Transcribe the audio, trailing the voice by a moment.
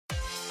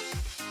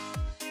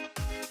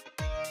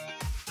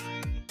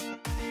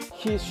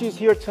she's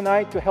here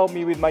tonight to help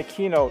me with my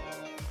keynote,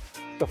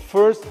 the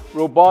first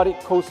robotic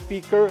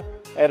co-speaker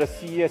at a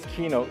CES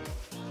keynote.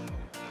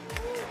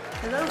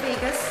 Hello,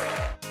 Vegas.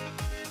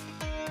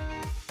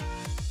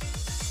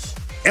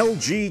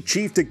 LG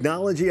Chief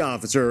Technology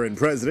Officer and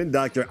President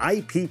Dr.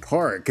 I.P.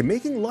 Park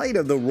making light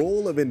of the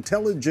role of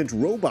intelligent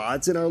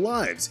robots in our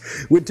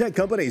lives. With tech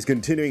companies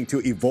continuing to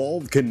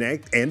evolve,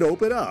 connect, and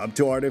open up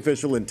to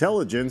artificial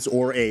intelligence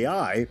or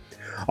AI,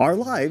 our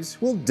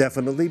lives will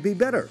definitely be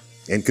better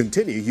and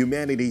continue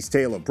humanity's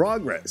tale of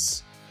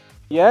progress.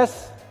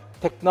 Yes,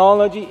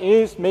 technology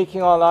is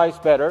making our lives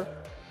better,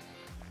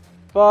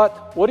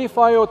 but what if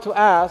I were to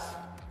ask,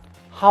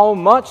 how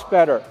much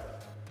better?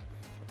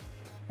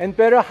 And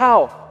better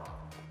how?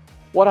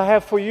 What I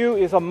have for you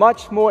is a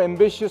much more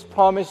ambitious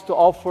promise to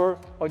offer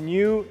a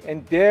new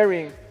and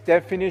daring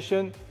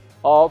definition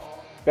of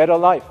better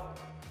life.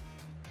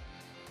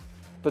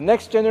 The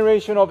next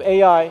generation of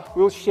AI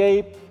will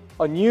shape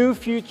a new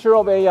future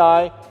of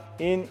AI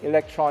in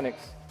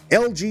electronics.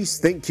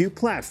 LG's ThinkQ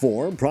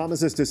platform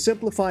promises to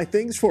simplify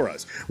things for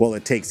us while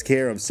it takes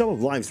care of some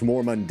of life's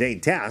more mundane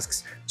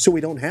tasks so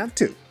we don't have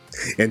to.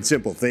 And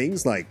simple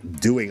things like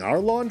doing our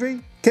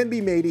laundry can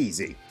be made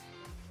easy.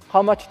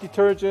 How much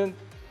detergent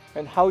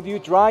and how do you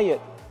dry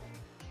it?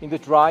 In the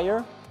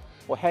dryer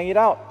or hang it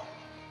out?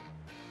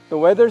 The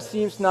weather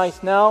seems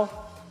nice now,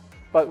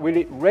 but will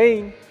it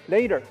rain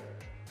later?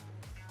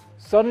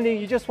 Suddenly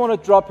you just want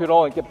to drop it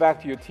all and get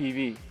back to your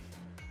TV.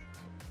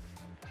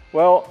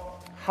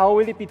 Well, how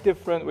will it be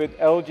different with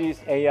LG's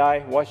AI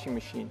washing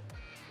machine?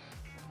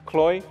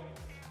 Chloe,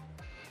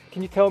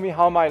 can you tell me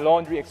how my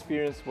laundry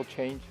experience will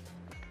change?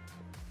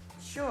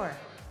 Sure.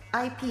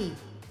 IP,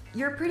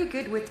 you're pretty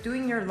good with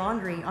doing your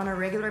laundry on a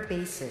regular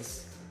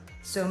basis.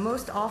 So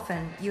most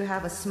often, you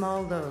have a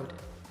small load.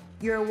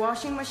 Your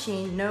washing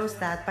machine knows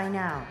that by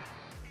now.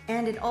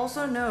 And it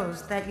also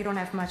knows that you don't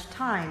have much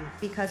time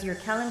because your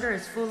calendar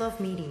is full of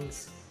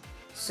meetings.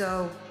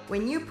 So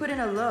when you put in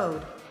a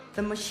load,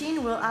 the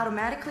machine will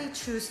automatically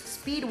choose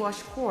Speed Wash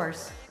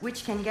course,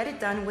 which can get it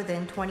done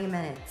within 20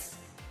 minutes.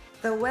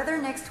 The weather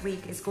next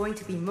week is going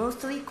to be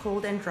mostly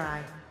cold and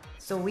dry,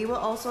 so we will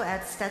also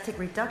add static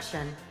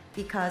reduction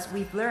because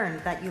we've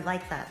learned that you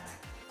like that.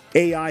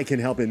 AI can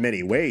help in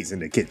many ways in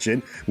the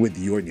kitchen with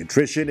your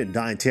nutrition and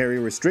dietary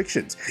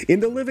restrictions, in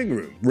the living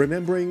room,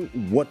 remembering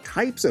what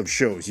types of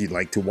shows you'd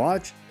like to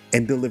watch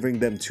and delivering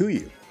them to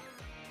you.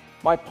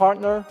 My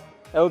partner,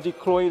 LG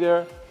Chloe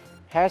there,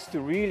 has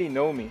to really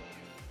know me.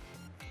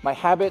 My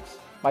habits,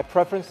 my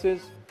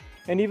preferences,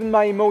 and even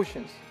my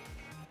emotions.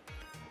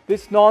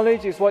 This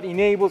knowledge is what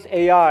enables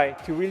AI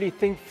to really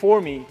think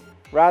for me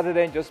rather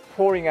than just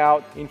pouring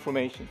out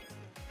information.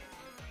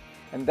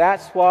 And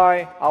that's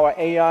why our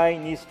AI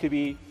needs to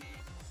be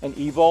an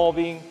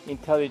evolving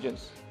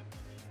intelligence.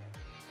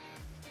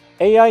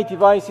 AI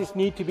devices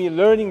need to be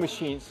learning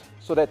machines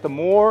so that the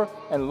more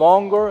and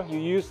longer you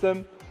use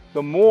them,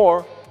 the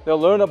more they'll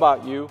learn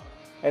about you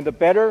and the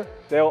better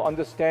they'll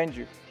understand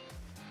you.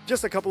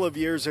 Just a couple of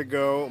years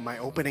ago, my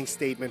opening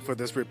statement for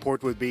this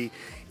report would be,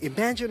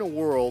 imagine a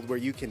world where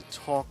you can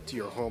talk to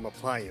your home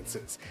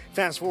appliances.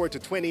 Fast forward to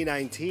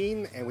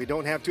 2019, and we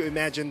don't have to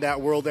imagine that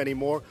world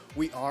anymore.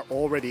 We are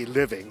already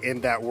living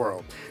in that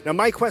world. Now,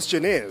 my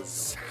question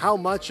is, how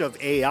much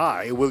of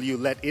AI will you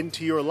let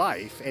into your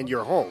life and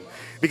your home?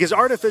 Because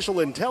artificial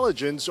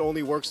intelligence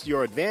only works to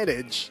your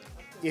advantage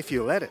if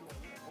you let it.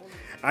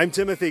 I'm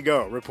Timothy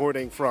Go,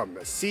 reporting from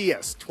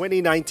CES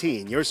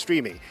 2019. You're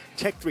streaming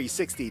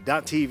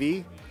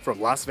Tech360.tv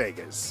from Las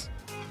Vegas.